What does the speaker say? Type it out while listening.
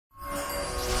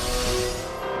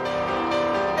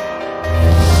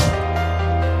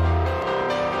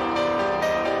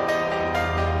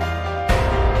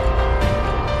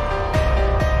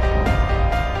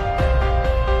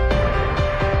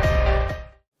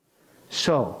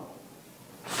So,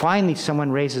 finally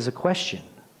someone raises a question.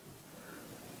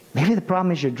 Maybe the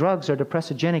problem is your drugs are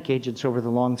depressogenic agents over the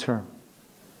long term.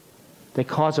 They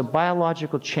cause a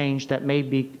biological change that may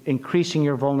be increasing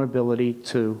your vulnerability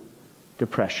to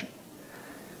depression.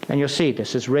 And you'll see,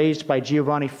 this is raised by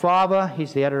Giovanni Fava.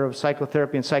 He's the editor of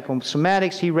Psychotherapy and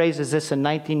Psychosomatics. He raises this in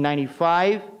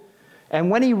 1995.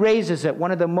 And when he raises it,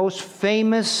 one of the most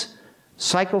famous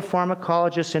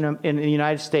psychopharmacologists in the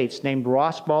United States, named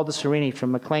Ross Baldessarini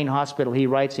from McLean Hospital, he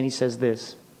writes and he says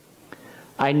this: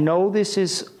 I know this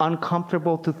is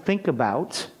uncomfortable to think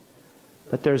about,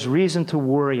 but there's reason to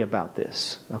worry about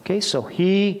this. Okay, so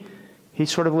he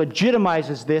sort of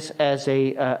legitimizes this as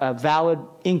a valid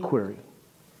inquiry.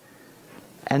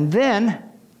 And then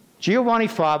Giovanni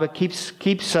Fava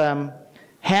keeps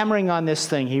hammering on this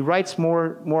thing. He writes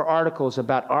more articles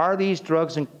about, are these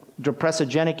drugs and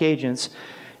depressogenic agents?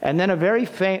 And then a very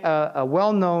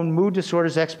well-known mood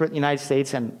disorders expert in the United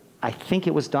States, and I think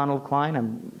it was Donald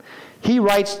Klein, he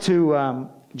writes to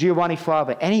Giovanni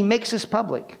Fava, and he makes this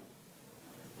public.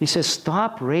 He says,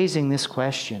 stop raising this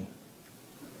question.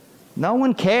 No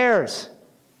one cares.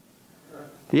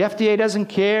 The FDA doesn't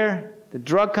care. The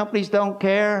drug companies don't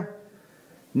care.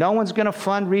 No one's going to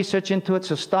fund research into it,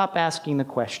 so stop asking the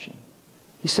question.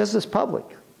 He says this public.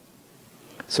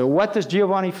 So what does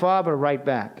Giovanni Fava write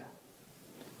back?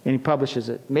 And he publishes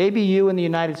it. Maybe you in the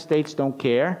United States don't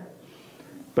care,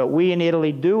 but we in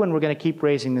Italy do, and we're going to keep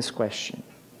raising this question.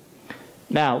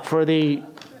 Now, for the...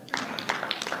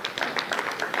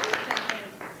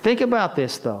 Think about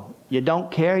this, though. You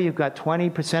don't care, you've got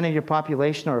 20% of your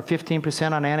population or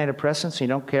 15% on antidepressants, you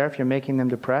don't care if you're making them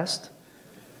depressed?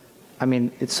 I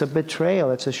mean, it's a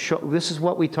betrayal. It's a this is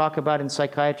what we talk about in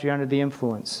psychiatry under the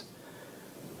influence.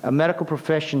 A medical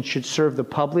profession should serve the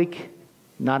public,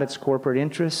 not its corporate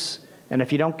interests. And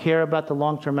if you don't care about the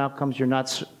long-term outcomes, you're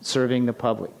not serving the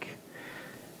public,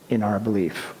 in our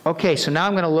belief. Okay, so now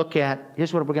I'm going to look at,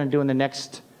 here's what we're going to do in the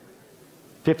next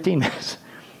 15 minutes.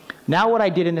 Now what I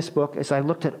did in this book is I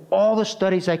looked at all the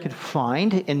studies I could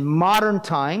find in modern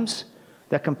times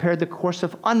that compared the course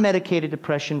of unmedicated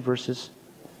depression versus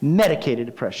medicated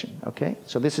depression, okay?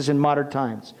 So this is in modern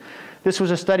times. This was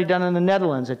a study done in the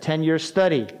Netherlands, a 10-year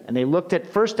study, and they looked at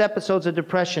first episodes of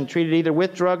depression treated either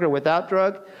with drug or without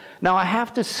drug. Now I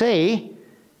have to say,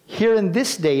 here in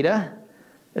this data,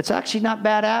 it's actually not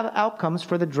bad outcomes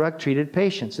for the drug-treated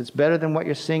patients. It's better than what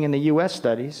you're seeing in the US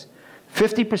studies.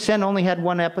 50% only had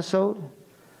one episode,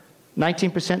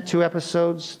 19% 2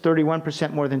 episodes,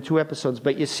 31% more than 2 episodes.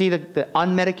 But you see the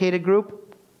unmedicated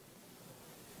group,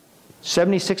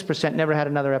 76% never had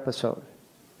another episode.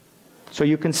 So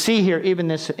you can see here, even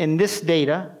in this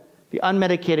data, the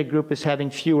unmedicated group is having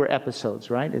fewer episodes,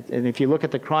 right? And if you look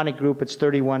at the chronic group, it's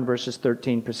 31 versus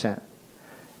 13%.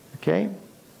 Okay?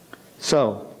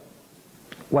 So,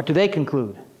 what do they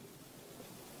conclude?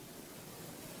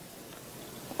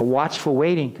 A watchful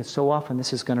waiting, because so often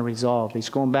this is going to resolve. He's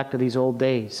going back to these old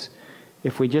days.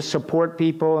 If we just support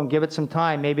people and give it some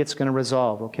time, maybe it's going to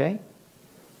resolve, okay?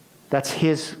 That's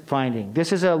his finding.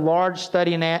 This is a large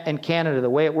study in Canada. The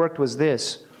way it worked was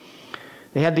this.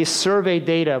 They had these survey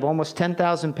data of almost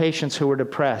 10,000 patients who were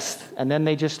depressed, and then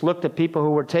they just looked at people who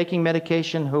were taking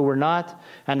medication, who were not,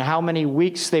 and how many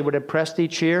weeks they were depressed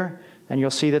each year, and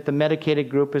you'll see that the medicated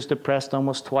group is depressed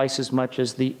almost twice as much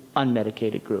as the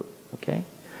unmedicated group, okay?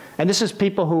 And this is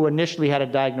people who initially had a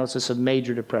diagnosis of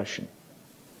major depression.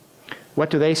 What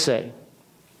do they say?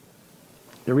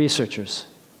 The researchers.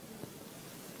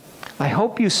 I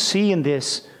hope you see in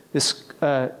this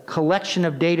collection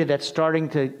of data that's starting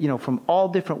to, from all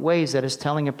different ways, that is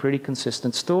telling a pretty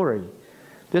consistent story.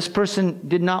 This person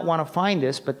did not want to find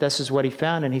this, but this is what he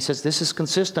found, and he says this is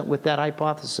consistent with that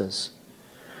hypothesis.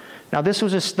 Now, this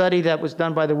was a study that was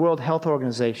done by the World Health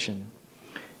Organization.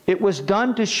 It was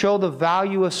done to show the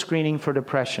value of screening for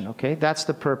depression, okay? That's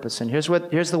the purpose, and here's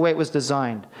the way it was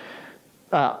designed.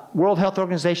 World Health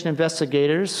Organization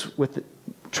investigators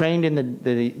trained in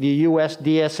the US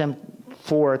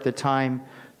DSM-4 at the time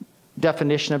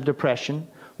definition of depression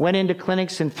went into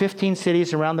clinics in 15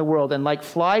 cities around the world, and like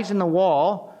flies in the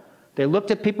wall, they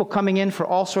looked at people coming in for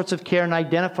all sorts of care and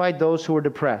identified those who were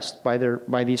depressed by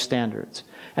these standards.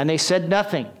 And they said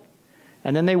nothing.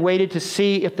 And then they waited to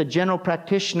see if the general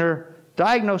practitioner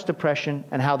diagnosed depression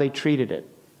and how they treated it.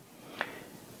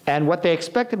 And what they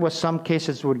expected was some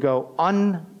cases would go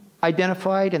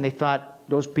unidentified, and they thought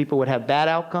those people would have bad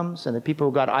outcomes, and the people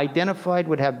who got identified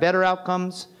would have better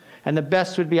outcomes, and the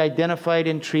best would be identified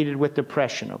and treated with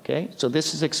depression, okay? So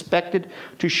this is expected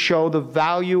to show the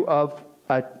value of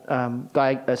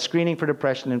screening for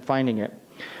depression and finding it.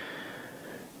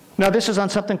 Now, this is on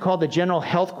something called the General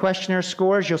Health Questionnaire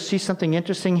scores. You'll see something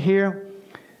interesting here.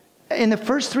 In the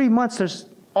first 3 months,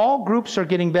 all groups are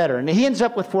getting better. And he ends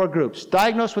up with 4 groups.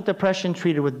 Diagnosed with depression,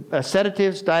 treated with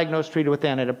sedatives, diagnosed, treated with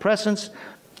antidepressants,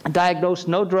 diagnosed,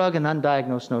 no drug, and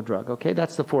undiagnosed, no drug. Okay,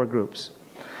 that's the 4 groups.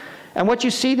 And what you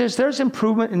see, there's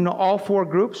improvement in all 4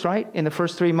 groups, right, in the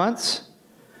first 3 months.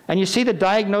 And you see the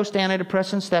diagnosed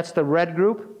antidepressants, that's the red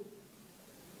group.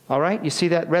 All right, you see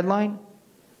that red line?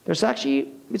 There's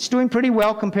actually, it's doing pretty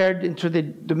well compared to the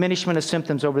diminishment of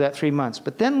symptoms over that 3 months.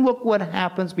 But then look what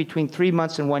happens between 3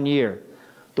 months and 1 year.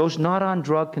 Those not on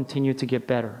drug continue to get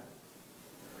better.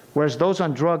 Whereas those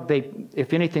on drug,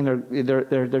 if anything,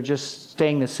 they're just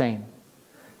staying the same.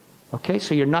 Okay,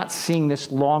 so you're not seeing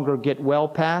this longer get well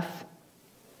path.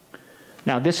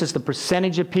 Now, this is the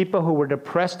percentage of people who were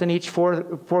depressed in each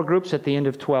four groups at the end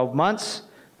of 12 months.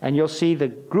 And you'll see the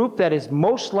group that is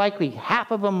most likely,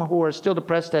 half of them who are still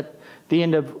depressed at the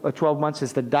end of 12 months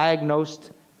is the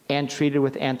diagnosed and treated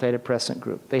with antidepressant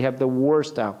group. They have the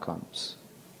worst outcomes.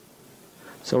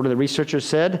 So what the researchers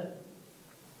said?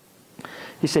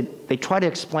 He said, they tried to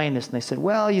explain this, and they said,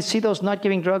 well, you see those not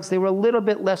giving drugs, they were a little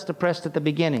bit less depressed at the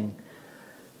beginning.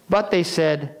 But they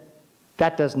said,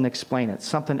 that doesn't explain it.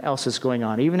 Something else is going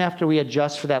on. Even after we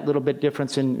adjust for that little bit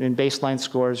difference in baseline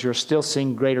scores, you're still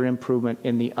seeing greater improvement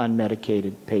in the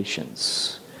unmedicated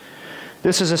patients.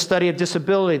 This is a study of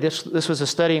disability. This was a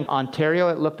study in Ontario.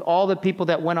 It looked at all the people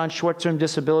that went on short-term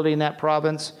disability in that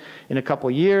province in a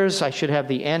couple years. I should have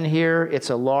the N here.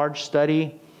 It's a large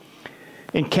study.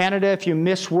 In Canada, if you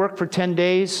miss work for 10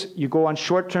 days, you go on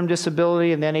short-term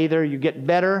disability, and then either you get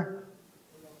better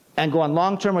and go on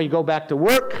long-term, or you go back to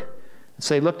work.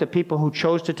 So they looked at people who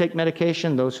chose to take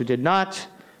medication, those who did not,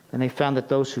 and they found that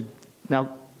those who...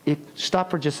 Now, stop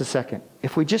for just a second.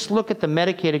 If we just look at the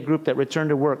medicated group that returned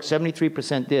to work,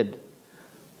 73% did.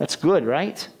 That's good,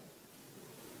 right?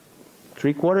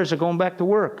 3/4 are going back to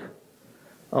work.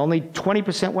 Only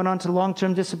 20% went on to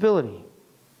long-term disability.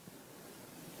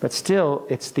 But still,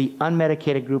 it's the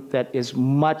unmedicated group that is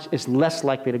less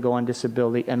likely to go on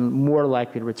disability and more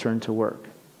likely to return to work.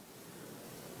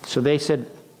 So they said,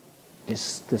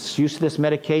 is this use of this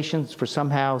medication for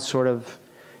somehow sort of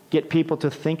get people to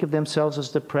think of themselves as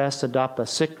depressed, adopt a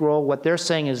sick role? What they're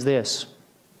saying is this.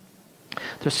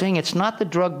 They're saying it's not the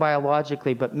drug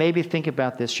biologically, but maybe think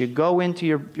about this. You go into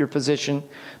your physician,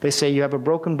 they say you have a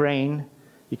broken brain,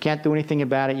 you can't do anything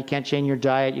about it, you can't change your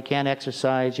diet, you can't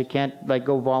exercise, you can't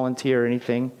go volunteer or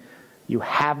anything. You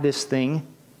have this thing.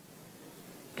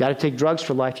 Got to take drugs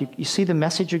for life. You see the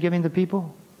message you're giving to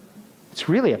people? It's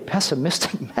really a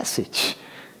pessimistic message.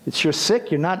 It's you're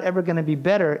sick, you're not ever going to be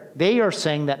better. They are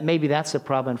saying that maybe that's the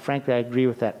problem, and frankly, I agree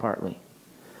with that partly.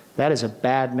 That is a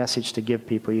bad message to give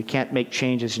people. You can't make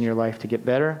changes in your life to get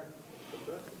better.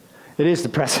 It is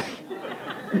depressing.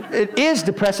 It is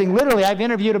depressing. Literally, I've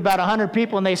interviewed about 100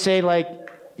 people, and they say,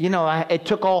 it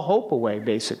took all hope away,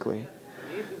 basically.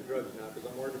 I need some drugs now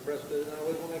because I'm more depressed than I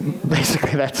was when I came.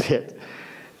 Basically, that's it.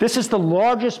 This is the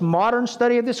largest modern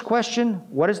study of this question.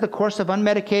 What is the course of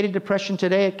unmedicated depression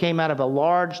today? It came out of a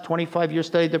large 25-year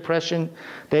study of depression.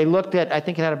 They looked at, I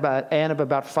think it had an N of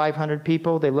about 500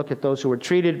 people. They looked at those who were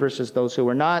treated versus those who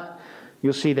were not.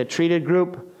 You'll see the treated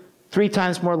group, 3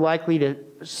 times more likely to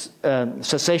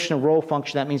cessation of role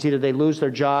function. That means either they lose their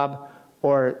job,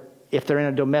 or if they're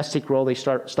in a domestic role, they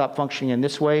stop functioning in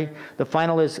this way. The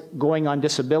final is going on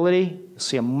disability. You'll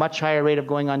see a much higher rate of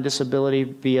going on disability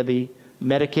via the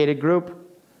medicated group.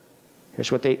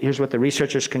 Here's what the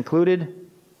researchers concluded.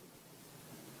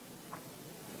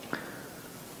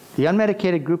 The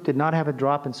unmedicated group did not have a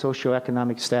drop in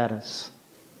socioeconomic status.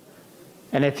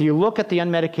 And if you look at the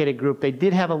unmedicated group, they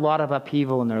did have a lot of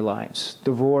upheaval in their lives.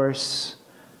 Divorce,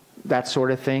 that sort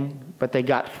of thing. But they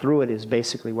got through it is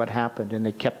basically what happened, and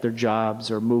they kept their jobs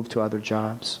or moved to other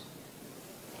jobs.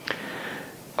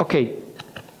 Okay,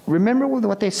 remember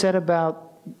what they said about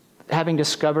having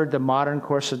discovered the modern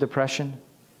course of depression?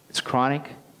 It's chronic.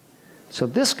 So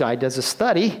this guy does a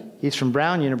study. He's from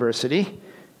Brown University,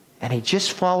 and he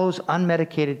just follows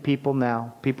unmedicated people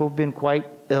now. People who've been quite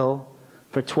ill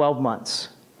for 12 months.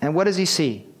 And what does he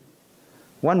see?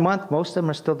 1 month, most of them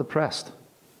are still depressed.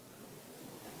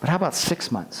 But how about 6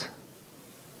 months?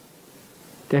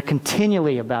 They're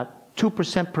continually about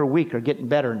 2% per week are getting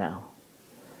better now.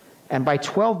 And by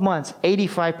 12 months,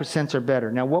 85% are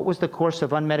better. Now, what was the course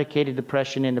of unmedicated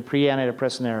depression in the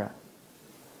pre-antidepressant era?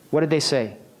 What did they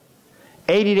say?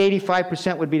 80 to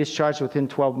 85% would be discharged within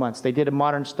 12 months. They did a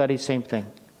modern study, same thing.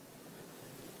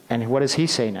 And what does he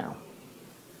say now?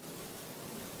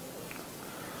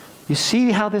 You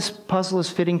see how this puzzle is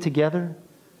fitting together?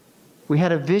 we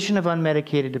had a vision of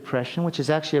unmedicated depression, which is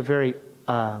actually a very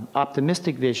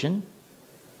optimistic vision.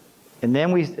 And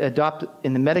then we adopt,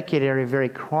 in the medicated area, a very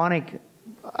chronic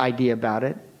idea about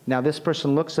it. Now this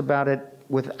person looks about it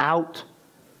without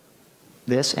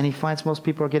this, and he finds most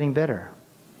people are getting better.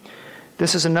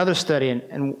 This is another study,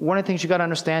 and one of the things you got to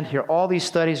understand here, all these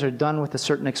studies are done with a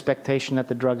certain expectation that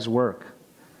the drugs work.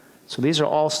 So these are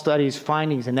all studies,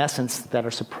 findings in essence, that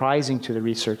are surprising to the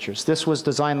researchers. This was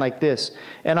designed like this.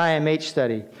 NIMH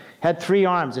study. Had 3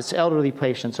 arms. It's elderly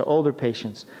patients or older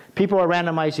patients. People are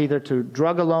randomized either to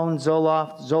drug alone,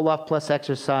 Zoloft, Zoloft plus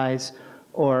exercise,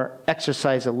 or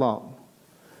exercise alone.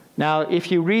 Now, if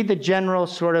you read the general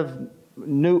sort of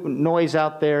noise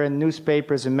out there in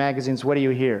newspapers and magazines, what do you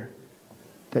hear?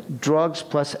 That drugs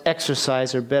plus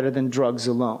exercise are better than drugs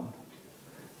alone.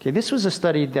 Okay, this was a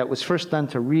study that was first done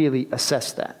to really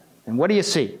assess that. And what do you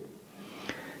see?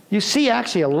 You see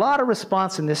actually a lot of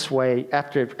response in this way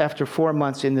after 4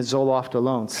 months in the Zoloft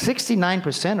alone.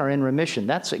 69% are in remission.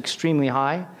 That's extremely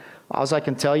high. All I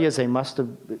can tell you is they must have,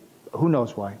 who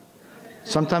knows why.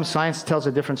 Sometimes science tells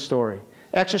a different story.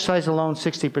 Exercise alone,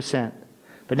 60%.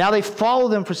 But now they follow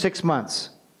them for 6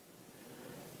 months.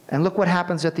 And look what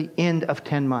happens at the end of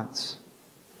 10 months.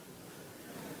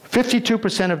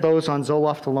 52% of those on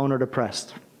Zoloft alone are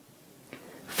depressed.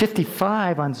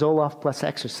 55% on Zoloft plus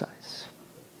exercise.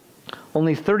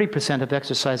 Only 30% of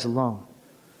exercise alone.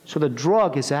 So the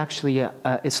drug is actually,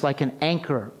 it's like an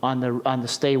anchor on the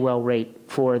stay well rate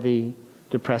for the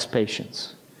depressed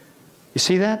patients. You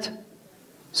see that?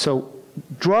 So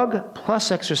drug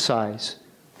plus exercise,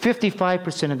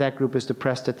 55% of that group is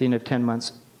depressed at the end of 10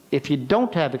 months. If you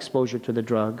don't have exposure to the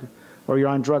drug, or you're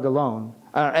on drug alone,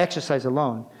 exercise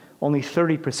alone, only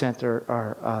 30%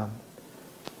 are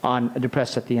on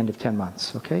depressed at the end of 10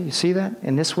 months. Okay, you see that?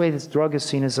 In this way, this drug is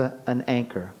seen as an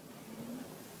anchor.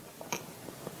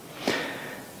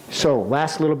 So,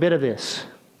 last little bit of this.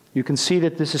 You can see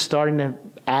that this is starting to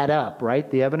add up, right,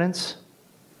 the evidence?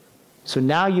 So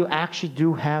now you actually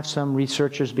do have some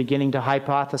researchers beginning to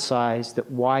hypothesize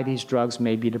that why these drugs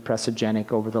may be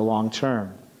depressogenic over the long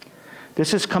term.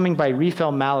 This is coming by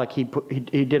Rifel Malik. He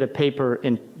did a paper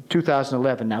in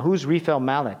 2011. Now, who's Rifel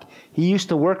Malik? He used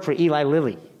to work for Eli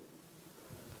Lilly.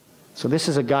 So this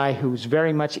is a guy who's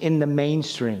very much in the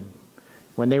mainstream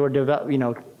when they were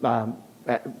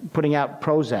putting out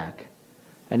Prozac.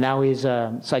 And now he's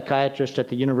a psychiatrist at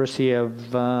the University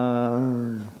of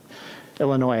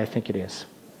Illinois, I think it is.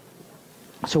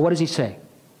 So what does he say?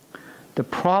 The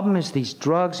problem is these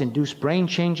drugs induce brain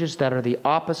changes that are the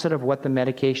opposite of what the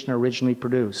medication originally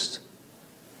produced.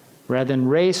 Rather than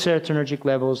raise serotonergic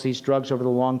levels, these drugs over the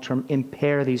long term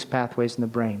impair these pathways in the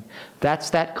brain. That's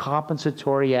that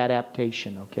compensatory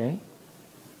adaptation, okay?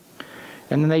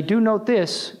 And then they do note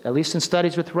this, at least in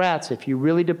studies with rats, if you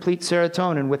really deplete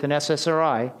serotonin with an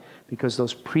SSRI, because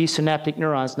those presynaptic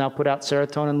neurons now put out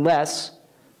serotonin less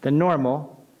than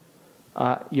normal,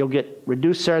 you'll get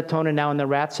reduced serotonin now in the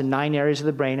rats in 9 areas of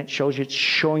the brain. It shows you it's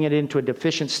showing it into a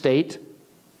deficient state.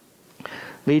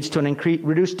 Leads to an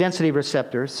reduced density of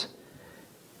receptors.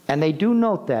 And they do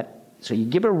note that, so you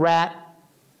give a rat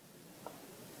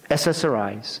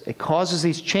SSRIs, it causes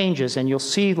these changes, and you'll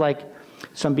see like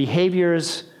some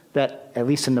behaviors that, at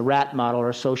least in the rat model, are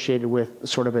associated with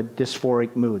sort of a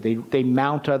dysphoric mood. They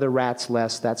mount other rats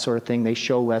less, that sort of thing. They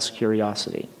show less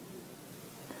curiosity.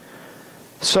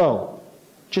 So,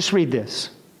 just read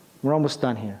this. We're almost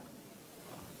done here.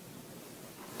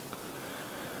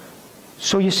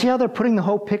 So you see how they're putting the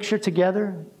whole picture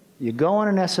together? You go on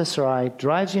an SSRI,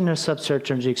 drives you into a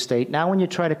subserotonergic state. Now when you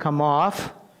try to come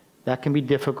off, that can be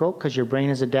difficult because your brain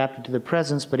is adapted to the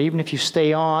presence, but even if you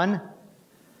stay on,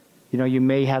 you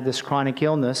may have this chronic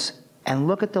illness. And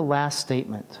look at the last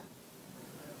statement.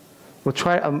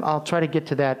 I'll try to get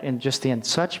to that in just the end.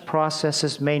 Such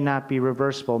processes may not be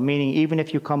reversible, meaning even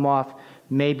if you come off,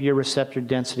 maybe your receptor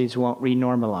densities won't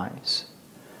renormalize.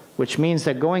 Which means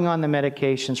that going on the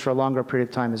medications for a longer period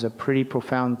of time is a pretty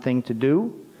profound thing to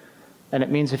do. And it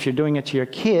means if you're doing it to your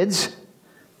kids,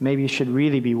 maybe you should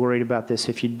really be worried about this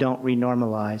if you don't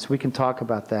renormalize. We can talk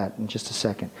about that in just a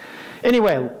second.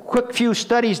 Anyway, quick few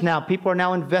studies now. People are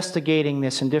now investigating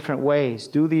this in different ways.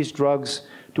 Do these drugs,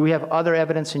 do we have other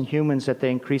evidence in humans that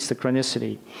they increase the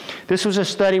chronicity? This was a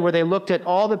study where they looked at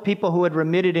all the people who had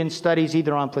remitted in studies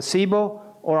either on placebo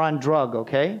or on drug,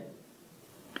 okay?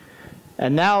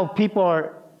 And now people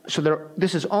are,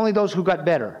 this is only those who got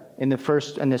better in the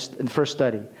first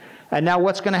study. And now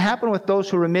what's going to happen with those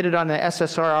who remitted on the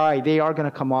SSRI, they are going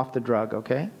to come off the drug,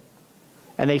 okay?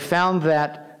 And they found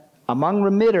that among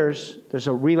remitters, there's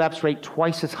a relapse rate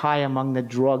twice as high among the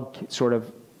drug sort of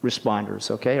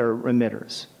responders, okay, or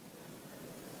remitters.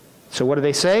 So what do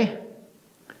they say?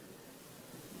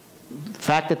 The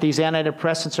fact that these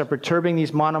antidepressants are perturbing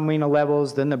these monoamine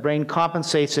levels, then the brain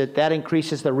compensates it. That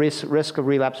increases the risk of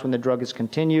relapse when the drug is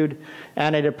continued.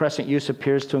 Antidepressant use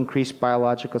appears to increase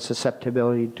biological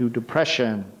susceptibility to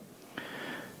depression.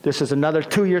 This is another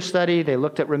 2-year study. They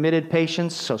looked at remitted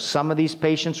patients. So some of these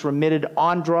patients remitted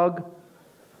on drug,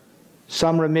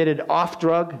 some remitted off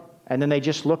drug, and then they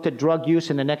just looked at drug use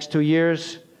in the next 2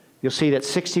 years. You'll see that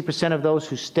 60% of those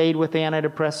who stayed with the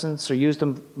antidepressants or used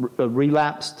them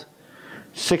relapsed.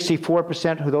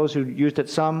 64% of those who used it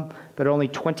some, but only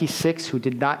 26 who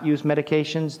did not use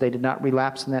medications. They did not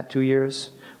relapse in that 2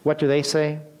 years. What do they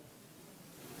say?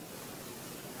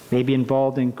 May be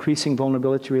involved in increasing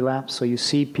vulnerability to relapse. So you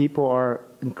see people are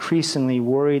increasingly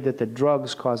worried that the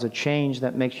drugs cause a change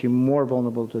that makes you more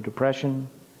vulnerable to depression.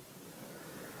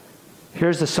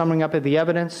 Here's the summing up of the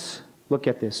evidence. Look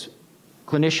at this.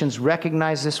 Clinicians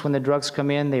recognize this when the drugs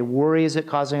come in. They worry, is it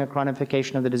causing a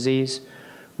chronification of the disease?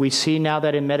 We see now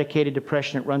that in medicated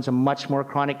depression, it runs a much more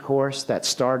chronic course. That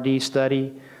STAR-D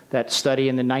study, that study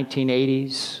in the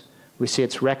 1980s, we see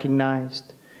it's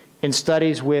recognized. In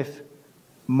studies with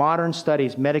modern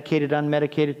studies, medicated,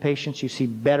 unmedicated patients, you see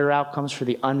better outcomes for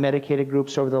the unmedicated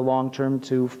groups over the long term,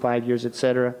 2, 5 years, et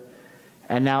cetera.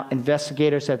 And now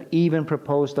investigators have even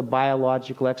proposed a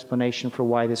biological explanation for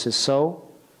why this is so,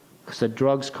 because the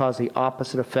drugs cause the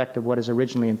opposite effect of what is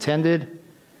originally intended.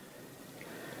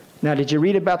 Now, did you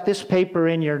read about this paper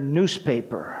in your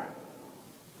newspaper?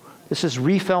 This is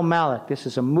Rifel Malik. This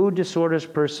is a mood disorders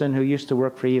person who used to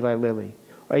work for Eli Lilly.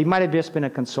 Or he might have just been a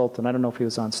consultant. I don't know if he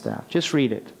was on staff. Just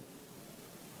read it.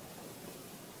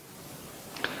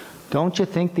 Don't you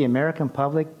think the American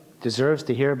public deserves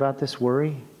to hear about this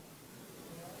worry?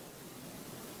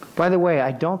 By the way,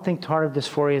 I don't think tardive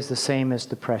dysphoria is the same as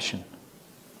depression,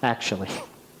 actually.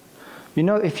 You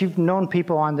know, if you've known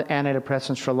people on the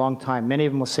antidepressants for a long time, many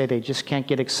of them will say they just can't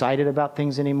get excited about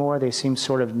things anymore. They seem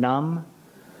sort of numb.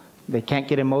 They can't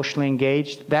get emotionally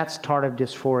engaged. That's tardive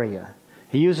dysphoria.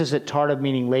 He uses it tardive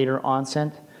meaning later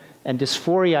onset, and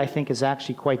dysphoria I think is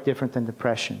actually quite different than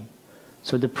depression.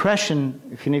 So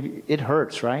depression, it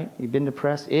hurts, right? You've been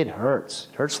depressed? It hurts.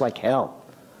 It hurts like hell.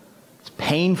 It's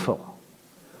painful.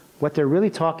 What they're really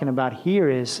talking about here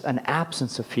is an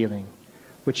absence of feeling,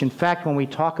 which in fact when we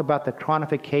talk about the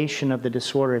chronification of the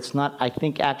disorder, it's not, I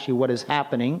think actually what is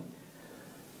happening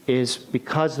is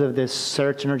because of this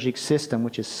serotonergic system,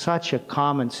 which is such a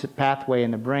common pathway in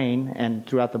the brain and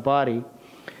throughout the body,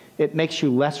 it makes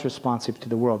you less responsive to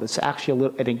the world. It's actually a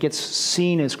little, and it gets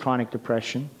seen as chronic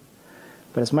depression,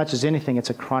 but as much as anything,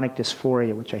 it's a chronic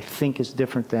dysphoria, which I think is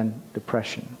different than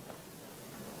depression.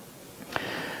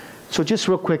 So just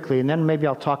real quickly, and then maybe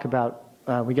I'll talk about,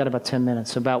 we got about 10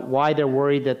 minutes, about why they're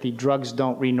worried that the drugs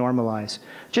don't renormalize.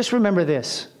 Just remember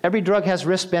this, every drug has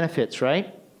risk benefits,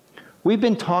 right? We've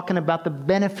been talking about the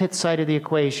benefit side of the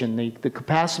equation, the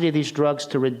capacity of these drugs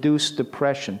to reduce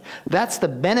depression. That's the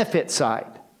benefit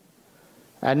side.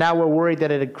 And now we're worried that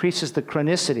it increases the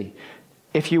chronicity.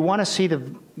 If you want to see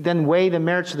then weigh the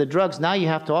merits of the drugs, now you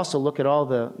have to also look at all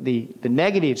the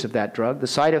negatives of that drug, the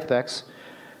side effects.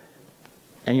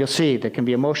 And you'll see there can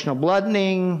be emotional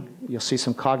blunting, you'll see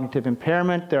some cognitive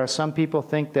impairment. There are some people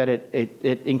think that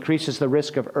it increases the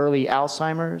risk of early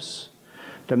Alzheimer's,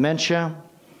 dementia,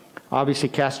 obviously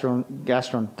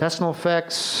gastrointestinal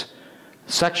effects,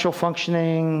 sexual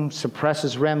functioning,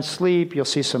 suppresses REM sleep, you'll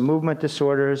see some movement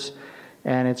disorders,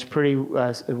 and it's pretty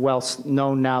well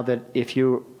known now that if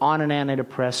you're on an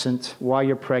antidepressant while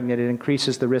you're pregnant, it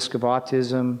increases the risk of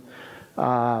autism,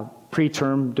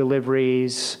 preterm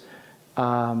deliveries,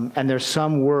 and there's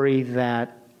some worry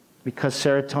that because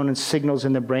serotonin signals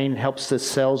in the brain, helps the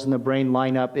cells in the brain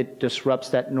line up, it disrupts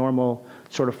that normal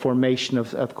sort of formation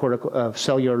of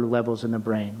cellular levels in the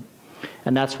brain.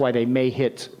 And that's why they may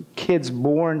hit, kids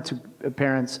born to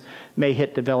parents may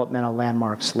hit developmental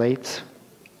landmarks late.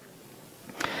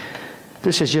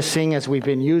 This is just seeing as we've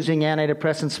been using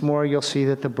antidepressants more, you'll see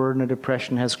that the burden of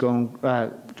depression has gone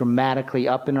dramatically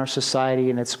up in our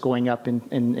society, and it's going up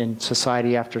in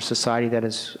society after society that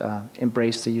has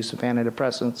embraced the use of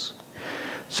antidepressants.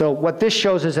 So what this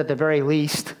shows us at the very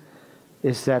least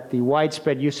is that the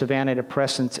widespread use of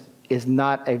antidepressants is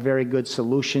not a very good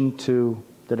solution to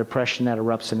the depression that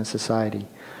erupts in a society.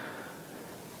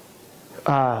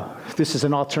 This is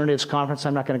an alternatives conference.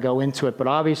 I'm not going to go into it, but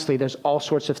obviously there's all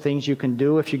sorts of things you can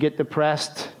do if you get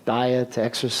depressed. Diet,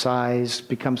 exercise,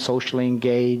 become socially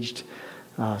engaged.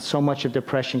 So much of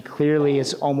depression clearly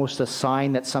is almost a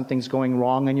sign that something's going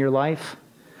wrong in your life.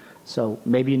 So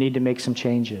maybe you need to make some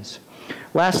changes.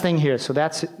 Last thing here, so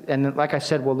that's, and like I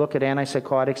said, we'll look at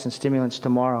antipsychotics and stimulants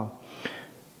tomorrow.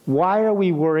 Why are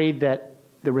we worried that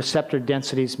the receptor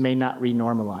densities may not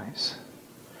renormalize?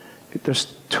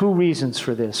 There's two reasons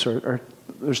for this, or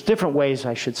there's different ways,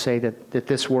 I should say, that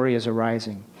this worry is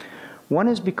arising. One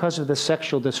is because of the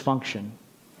sexual dysfunction.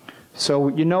 So,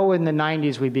 you know, in the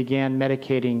 90s, we began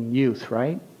medicating youth,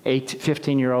 right?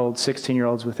 15-year-olds,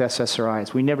 16-year-olds with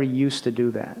SSRIs. We never used to do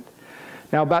that.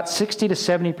 Now, about 60 to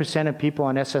 70% of people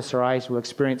on SSRIs will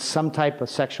experience some type of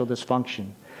sexual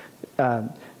dysfunction.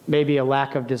 Maybe a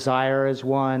lack of desire is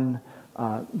one,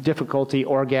 difficulty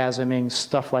orgasming,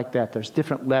 stuff like that. There's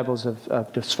different levels of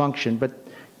dysfunction, but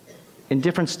in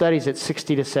different studies, it's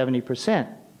 60 to 70%.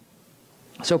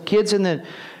 So kids in the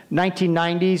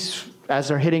 1990s, as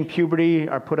they're hitting puberty,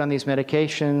 are put on these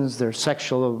medications. Their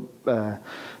sexual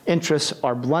interests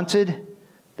are blunted.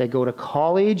 They go to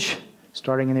college,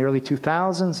 starting in the early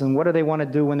 2000s, and what do they want to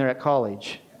do when they're at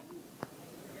college?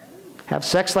 Have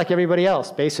sex like everybody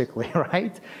else, basically,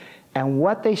 right? And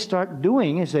what they start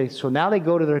doing is so now they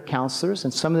go to their counselors,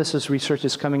 and some of this is research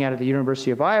that's coming out of the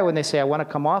University of Iowa, and they say, I want to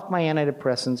come off my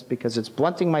antidepressants because it's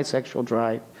blunting my sexual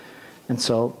drive. And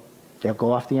so they'll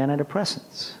go off the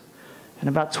antidepressants. And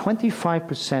about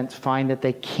 25% find that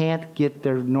they can't get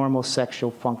their normal sexual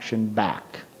function back.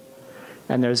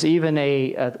 And there's even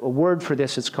a word for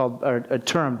this, it's called a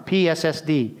term,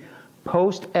 PSSD,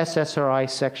 post-SSRI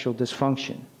sexual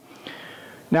dysfunction.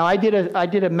 Now, I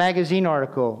did a magazine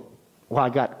article. Well, I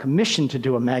got commissioned to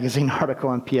do a magazine article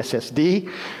on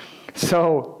PSSD.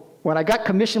 So when I got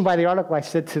commissioned by the article,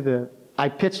 I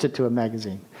pitched it to a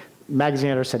magazine. The magazine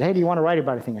editor said, hey, do you want to write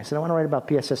about anything? I said, I want to write about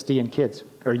PSSD in kids,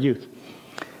 or youth.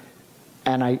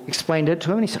 And I explained it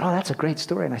to him, and he said, oh, that's a great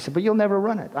story. And I said, but you'll never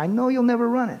run it. I know you'll never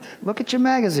run it. Look at your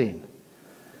magazine.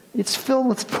 It's filled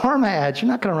with pharma ads. You're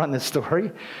not going to run this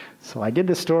story. So I did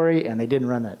the story, and they didn't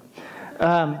run it.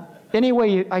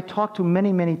 Anyway, I talked to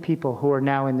many, many people who are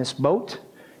now in this boat,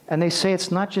 and they say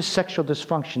it's not just sexual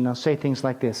dysfunction. They'll say things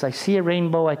like this. I see a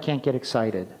rainbow, I can't get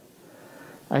excited.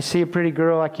 I see a pretty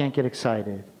girl, I can't get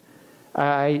excited.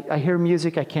 I hear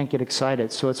music, I can't get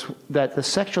excited. So it's that the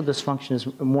sexual dysfunction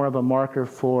is more of a marker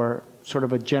for sort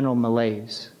of a general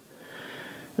malaise.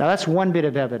 Now that's one bit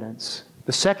of evidence.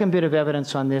 The second bit of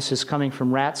evidence on this is coming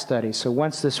from rat studies. So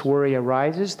once this worry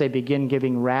arises, they begin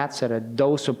giving rats at a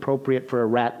dose appropriate for a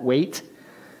rat weight.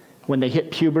 When they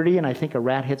hit puberty, and I think a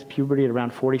rat hits puberty at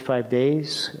around 45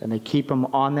 days, and they keep them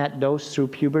on that dose through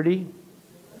puberty.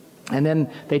 And then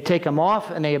they take them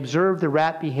off, and they observe the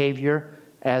rat behavior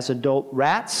as adult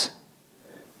rats.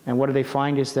 And what do they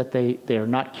find is that they are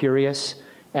not curious,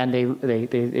 and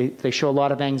they show a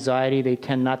lot of anxiety. They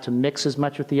tend not to mix as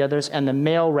much with the others. And the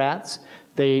male rats,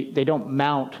 they don't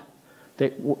mount.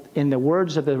 In the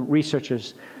words of the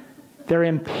researchers, they're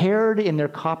impaired in their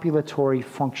copulatory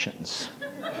functions.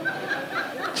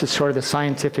 Which is sort of the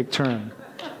scientific term.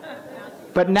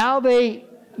 But now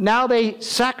they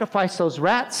sacrifice those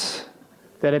rats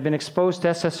that have been exposed to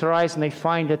SSRIs, and they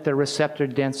find that their receptor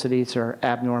densities are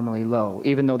abnormally low,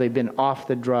 even though they've been off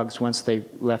the drugs once they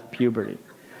left puberty.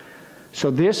 So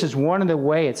this is one of the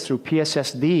ways, it's through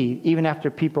PSSD, even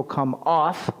after people come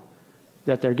off,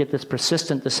 that they get this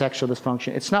persistent sexual dysfunction.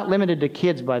 It's not limited to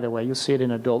kids, by the way. You'll see it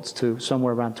in adults too,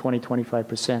 somewhere around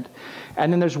 20–25%.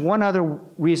 And then there's one other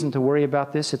reason to worry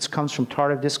about this. It comes from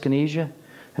tardive dyskinesia.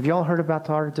 Have you all heard about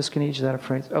tardive dyskinesia? Is that a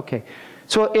phrase? Okay.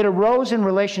 So it arose in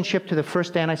relationship to the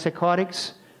first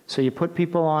antipsychotics. So you put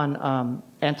people on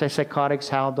antipsychotics,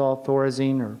 Haldol,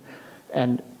 Thorazine,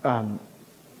 and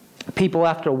people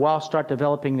after a while start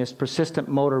developing this persistent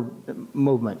motor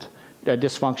movement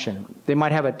dysfunction. They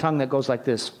might have a tongue that goes like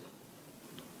this.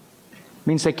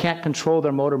 Means they can't control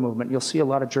their motor movement. You'll see a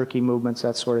lot of jerky movements,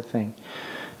 that sort of thing.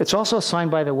 It's also a sign,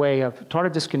 by the way, of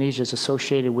tardive dyskinesia is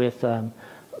associated with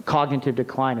cognitive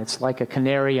decline. It's like a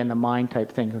canary in the mine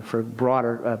type thing for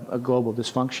broader a global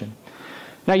dysfunction.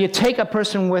 Now you take a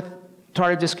person with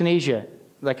tardive dyskinesia,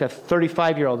 like a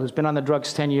 35-year-old who's been on the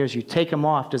drugs 10 years, you take them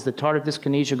off, does the tardive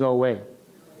dyskinesia go away?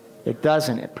 It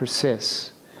doesn't, it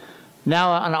persists.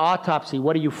 Now on autopsy,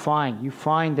 what do you find? You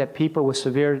find that people with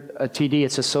severe TD,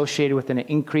 it's associated with an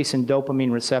increase in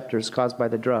dopamine receptors caused by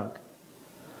the drug.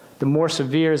 The more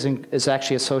severe is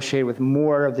actually associated with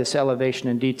more of this elevation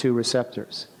in D2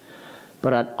 receptors.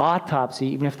 But at autopsy,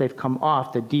 even if they've come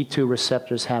off, the D2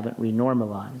 receptors haven't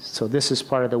renormalized. So this is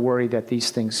part of the worry that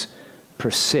these things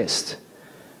persist.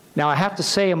 Now I have to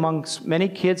say, amongst many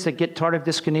kids that get tardive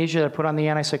dyskinesia that are put on the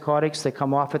antipsychotics, they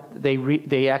come off it,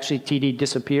 they actually TD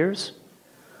disappears.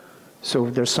 So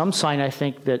there's some sign, I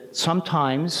think, that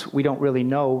sometimes, we don't really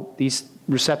know, these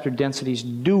receptor densities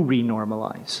do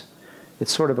renormalize.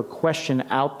 It's sort of a question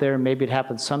out there. Maybe it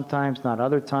happens sometimes, not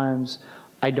other times.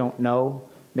 I don't know.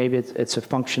 Maybe it's a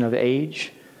function of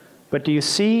age. But do you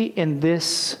see in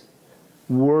this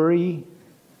worry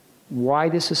why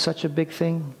this is such a big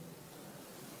thing?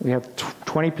 We have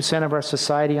 20% of our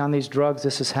society on these drugs.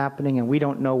 This is happening, and we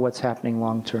don't know what's happening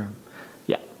long term.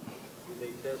 Yeah? Do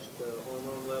they test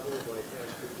hormone levels like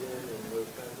estrogen and those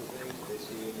kinds of things? Do they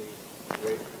see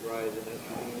any rise in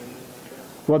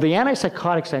estrogen? Well, the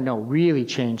antipsychotics I know really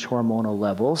change hormonal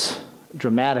levels,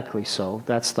 dramatically so.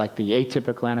 That's like the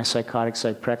atypical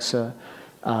antipsychotics, Zyprexa,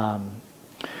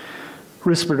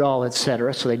 Risperdal,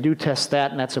 etc. So they do test that,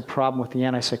 and that's a problem with the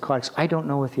antipsychotics. I don't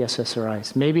know with the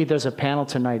SSRIs. Maybe there's a panel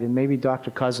tonight, and maybe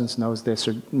Dr. Cousins knows this,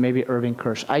 or maybe Irving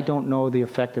Kirsch. I don't know the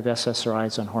effect of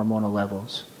SSRIs on hormonal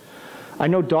levels. I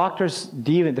know doctors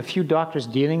dealing, the few doctors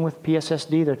dealing with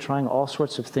PSSD, they're trying all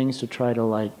sorts of things to try to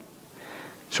like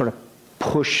sort of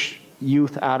push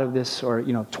youth out of this, or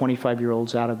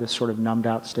 25-year-olds out of this sort of numbed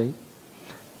out state,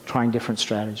 trying different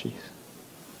strategies.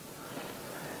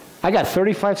 I got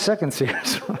 35 seconds here.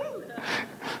 So.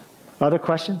 Other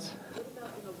questions? What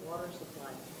about the water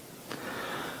supply?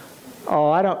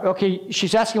 Oh, I don't, okay,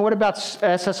 she's asking what about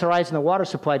SSRIs in the water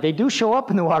supply? They do show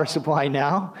up in the water supply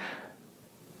now.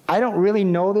 I don't really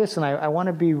know this, and I want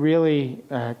to be really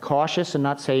cautious and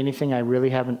not say anything I really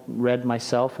haven't read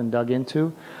myself and dug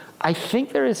into. I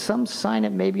think there is some sign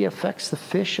it maybe affects the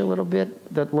fish a little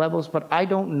bit, the levels, but I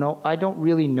don't know. I don't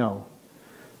really know.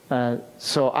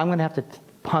 So I'm going to have to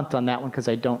punt on that one because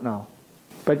I don't know.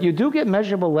 But you do get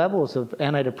measurable levels of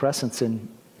antidepressants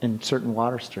in certain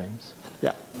water streams.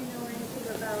 Yeah. Do you know anything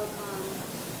about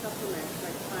supplements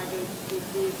like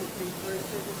 5-HTP is a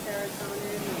precursor to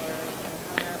serotonin,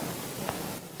 or how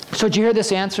that? So did you hear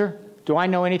this answer? Do I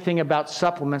know anything about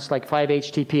supplements like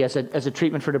 5-HTP as a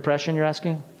treatment for depression, you're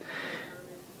asking?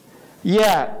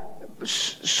 Yeah.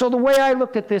 So the way I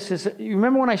looked at this is, you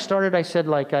remember when I started, I said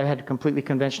like I had completely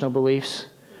conventional beliefs?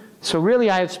 So really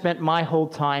I have spent my whole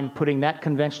time putting that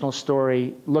conventional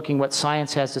story, looking what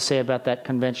science has to say about that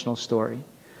conventional story.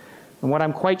 And what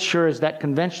I'm quite sure is that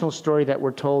conventional story that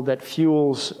we're told that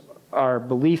fuels our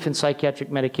belief in psychiatric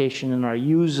medication and our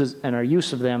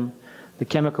use of them, the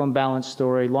chemical imbalance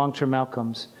story, long-term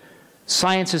outcomes,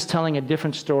 science is telling a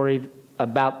different story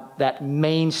about that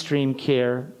mainstream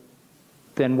care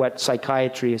than what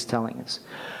psychiatry is telling us.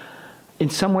 In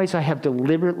some ways I have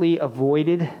deliberately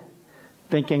avoided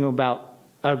thinking about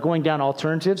going down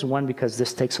alternatives, one, because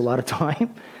this takes a lot of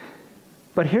time,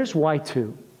 but here's why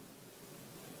too.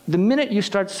 The minute you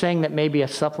start saying that maybe a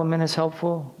supplement is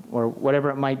helpful, or whatever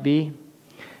it might be,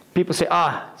 people say,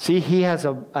 see, he has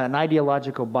an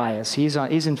ideological bias. He's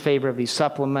in favor of these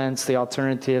supplements, the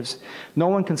alternatives. No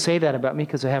one can say that about me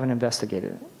because I haven't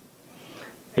investigated it.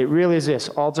 It really is this.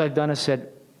 All I've done is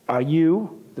said, are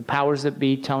you, the powers that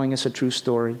be, telling us a true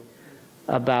story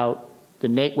about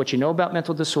what you know about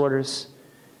mental disorders,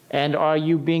 and are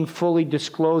you being fully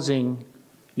disclosing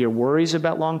your worries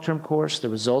about long-term course, the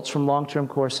results from long-term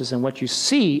courses, and what you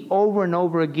see over and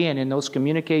over again in those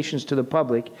communications to the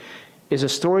public is a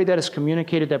story that is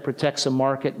communicated that protects a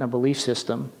market and a belief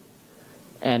system,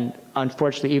 and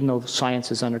unfortunately, even though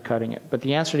science is undercutting it. But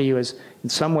the answer to you is, in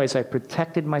some ways, I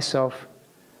protected myself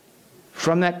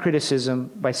from that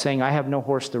criticism by saying I have no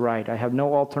horse to ride. I have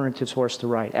no alternatives horse to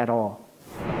ride at all.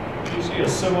 Do you see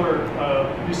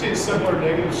a similar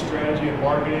negative strategy in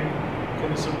marketing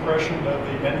in the suppression of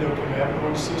the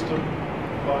endocannabinoid system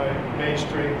by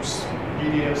mainstream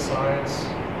media, science,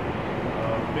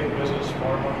 big business,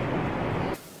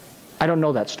 pharma? I don't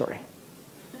know that story.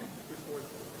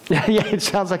 Yeah, it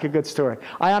sounds like a good story.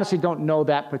 I honestly don't know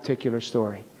that particular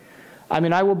story. I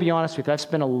mean, I will be honest with you, I've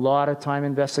spent a lot of time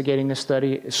investigating this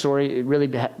story. It really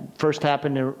first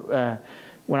happened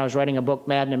when I was writing a book,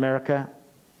 Mad in America.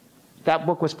 That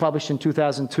book was published in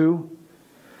 2002.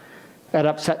 That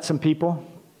upset some people.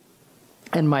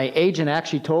 And my agent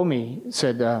actually told me,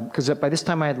 said, because by this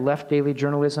time I had left daily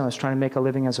journalism, I was trying to make a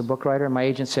living as a book writer, and my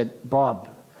agent said, Bob,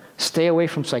 stay away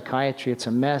from psychiatry. It's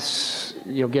a mess.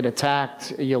 You'll get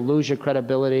attacked. You'll lose your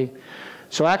credibility.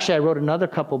 So actually I wrote another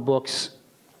couple books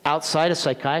outside of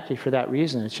psychiatry for that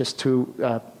reason. It's just too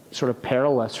sort of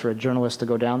perilous for a journalist to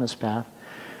go down this path.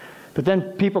 But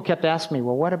then people kept asking me,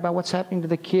 well, what about what's happening to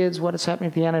the kids? What is happening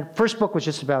to the anatomy? First book was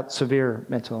just about severe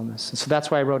mental illness. And so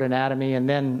that's why I wrote anatomy. And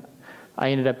then I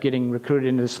ended up getting recruited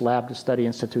into this lab to study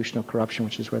institutional corruption,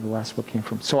 which is where the last book came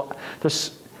from. So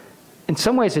in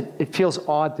some ways, it feels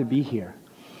odd to be here.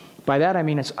 By that, I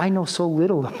mean, I know so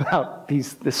little about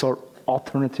this sort of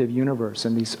alternative universe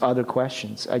and these other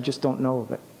questions. I just don't know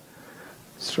of it.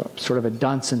 Sort of a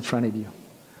dunce in front of you.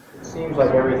 It seems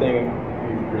like everything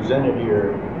you presented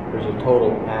here, there's a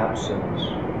total absence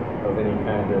of any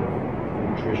kind of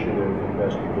nutritive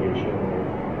investigation of,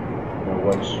 you know,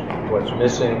 what's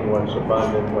missing, what's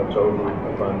abundant, what's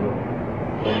overabundant,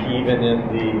 and even in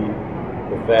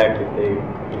the fact that they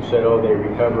said, oh, they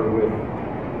recover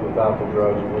without the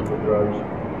drugs and with the drugs,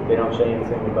 they don't say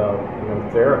anything about, you know,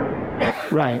 therapy.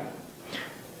 Right.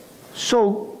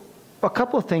 So a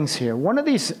couple of things here. One of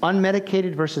these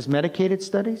unmedicated versus medicated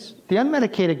studies, the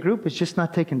unmedicated group is just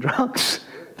not taking drugs.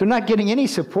 They're not getting any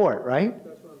support, right?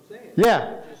 That's what I'm saying.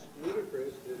 Yeah. It's just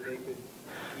ludicrous that they could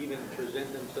even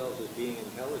present themselves as being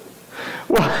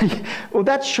intelligent. Well,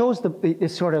 that shows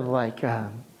it's sort of like,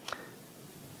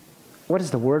 what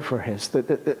is the word for his?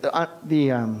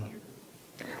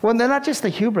 Well, they're not just the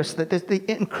hubris, the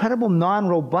incredible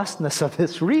non-robustness of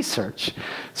this research.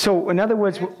 So, in other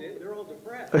words, They're all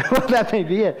depressed. well, that may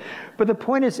be it. But the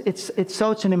point is, it's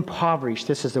an impoverished,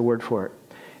 this is the word for it.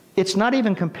 It's not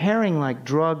even comparing like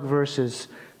drug versus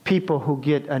people who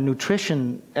get a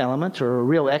nutrition element or a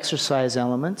real exercise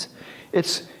element.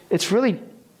 It's really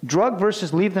drug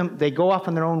versus leave them, they go off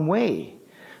on their own way.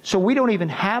 So we don't even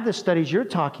have the studies you're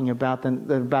talking about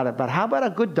about how about a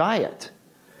good diet?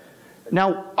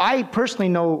 Now, I personally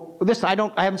know this. I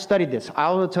haven't studied this.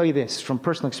 I will tell you this from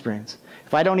personal experience.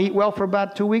 If I don't eat well for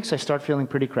about 2 weeks, I start feeling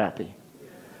pretty crappy.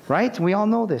 Right? We all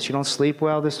know this. You don't sleep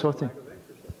well, this sort of thing.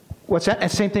 What's that? And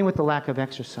same thing with the lack of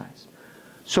exercise.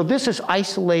 So this is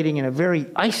isolating in a very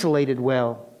isolated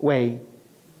way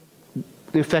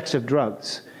the effects of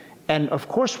drugs. And of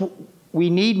course, we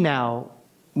need now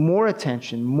more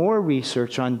attention, more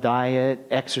research on diet,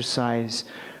 exercise,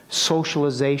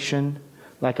 socialization.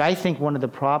 Like, I think one of the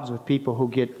problems with people who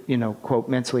get, you know, quote,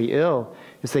 mentally ill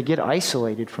is they get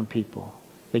isolated from people.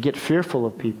 They get fearful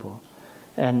of people.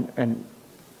 And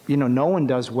you know, no one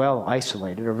does well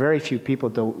isolated, or very few people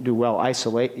do well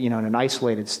in an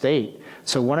isolated state.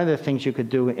 So one of the things you could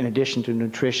do in addition to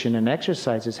nutrition and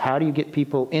exercise is how do you get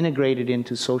people integrated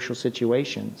into social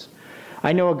situations?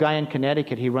 I know a guy in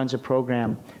Connecticut, he runs a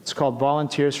program. It's called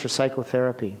Volunteers for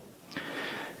Psychotherapy.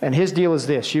 And his deal is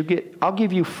this, I'll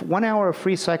give you 1 hour of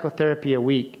free psychotherapy a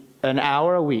week, an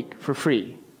hour a week for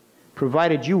free,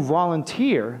 provided you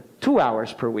volunteer 2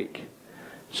 hours per week.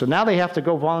 So now they have to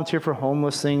go volunteer for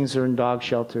homeless things or in dog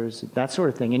shelters, that sort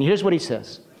of thing. And here's what he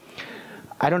says.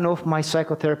 I don't know if my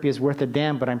psychotherapy is worth a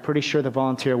damn, but I'm pretty sure the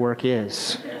volunteer work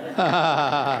is.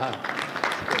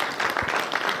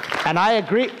 And I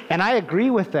agree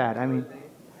with that. I mean,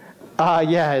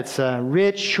 yeah, it's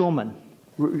Rich Schulman.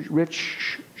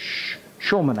 Rich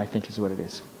Schulman, I think is what it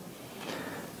is.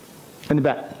 In the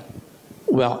back.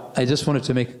 Well, I just wanted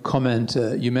to make a comment.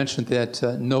 You mentioned that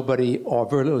nobody or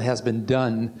very little has been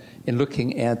done in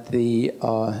looking at the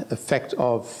effect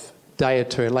of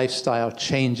dietary lifestyle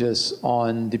changes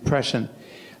on depression.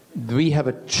 We have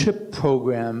a CHIP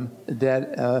program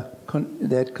that,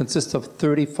 that consists of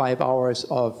 35 hours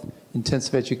of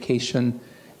intensive education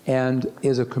and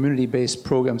is a community-based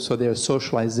program, so there's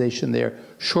socialization there.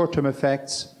 Short-term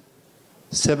effects,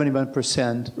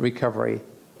 71% recovery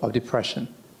of depression.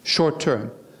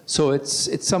 Short-term. So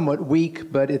it's somewhat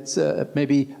weak, but it's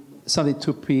maybe something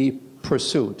to be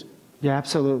pursued. Yeah,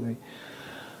 absolutely.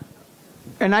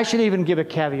 And I should even give a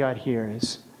caveat here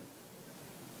is,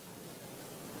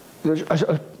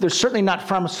 there's certainly not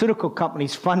pharmaceutical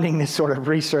companies funding this sort of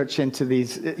research into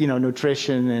these, you know,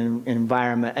 nutrition and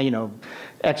environment, you know,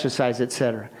 exercise,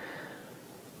 etc.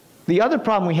 The other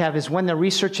problem we have is when the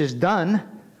research is done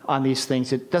on these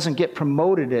things, it doesn't get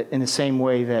promoted in the same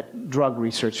way that drug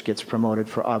research gets promoted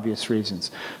for obvious reasons.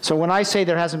 So when I say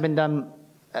there hasn't been done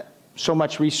so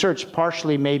much research,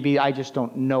 partially maybe I just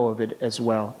don't know of it as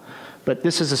well. But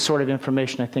this is the sort of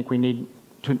information I think we need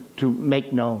to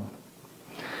make known.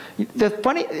 The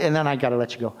funny, and then I got to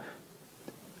let you go.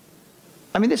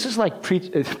 I mean, this is like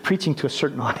preaching to a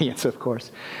certain audience, of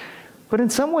course. But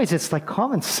in some ways, it's like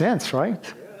common sense,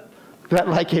 right? That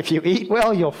like if you eat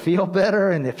well, you'll feel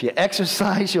better, and if you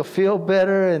exercise, you'll feel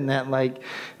better, and that like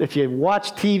if you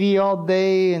watch TV all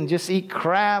day and just eat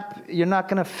crap, you're not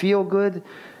going to feel good.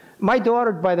 My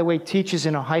daughter, by the way, teaches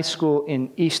in a high school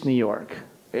in East New York.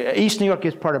 East New York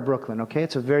is part of Brooklyn, okay?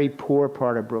 It's a very poor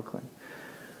part of Brooklyn.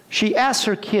 She asks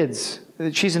her kids,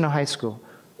 she's in a high school,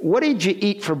 what did you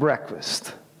eat for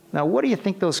breakfast? Now, what do you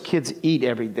think those kids eat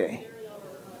every day?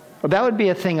 Well, that would be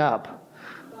a thing up.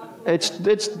 It's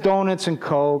donuts and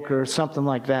Coke or something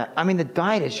like that. I mean, the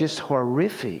diet is just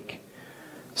horrific.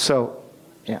 So,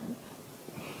 yeah.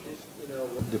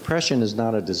 Depression is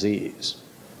not a disease.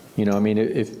 You know, I mean,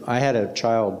 if I had a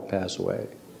child pass away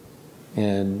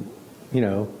and, you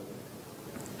know,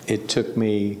 it took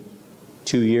me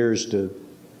 2 years to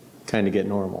kind of get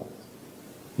normal,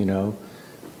 you know,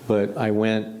 but I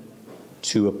went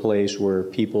to a place where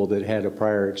people that had a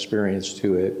prior experience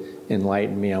to it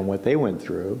enlightened me on what they went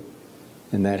through,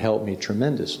 and that helped me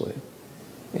tremendously.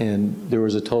 And there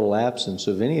was a total absence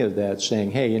of any of that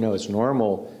saying, hey, you know, it's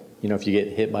normal, you know, if you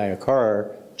get hit by a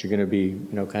car, you're going to be, you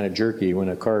know, kind of jerky when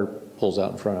a car pulls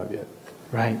out in front of you.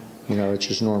 Right. You know, it's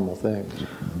just normal things.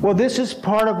 Well, this is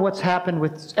part of what's happened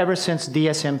with ever since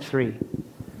DSM-3.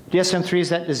 DSM-3 is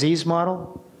that disease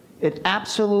model. It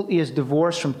absolutely is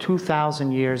divorced from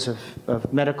 2,000 years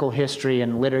of medical history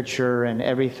and literature and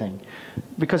everything.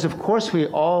 Because of course we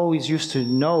always used to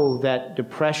know that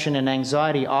depression and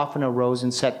anxiety often arose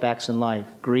in setbacks in life.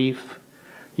 Grief,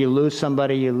 you lose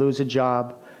somebody, you lose a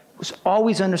job. It was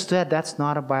always understood that's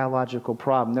not a biological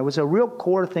problem. There was a real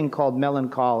core thing called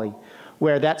melancholy,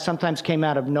 where that sometimes came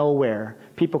out of nowhere.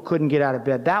 People couldn't get out of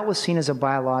bed. That was seen as a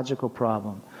biological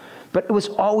problem. But it was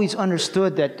always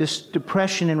understood that this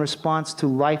depression in response to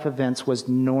life events was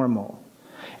normal.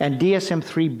 And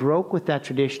DSM-3 broke with that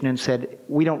tradition and said,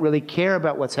 we don't really care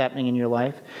about what's happening in your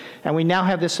life. And we now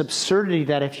have this absurdity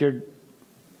that if you're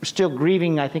still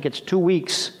grieving, I think it's 2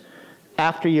 weeks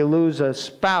after you lose a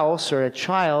spouse or a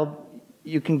child,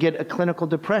 you can get a clinical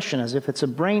depression as if it's a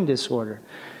brain disorder.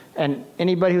 And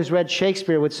anybody who's read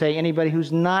Shakespeare would say anybody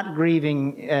who's not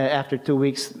grieving after 2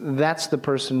 weeks, that's the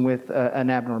person with an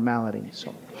abnormality.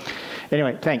 So,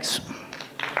 anyway, thanks.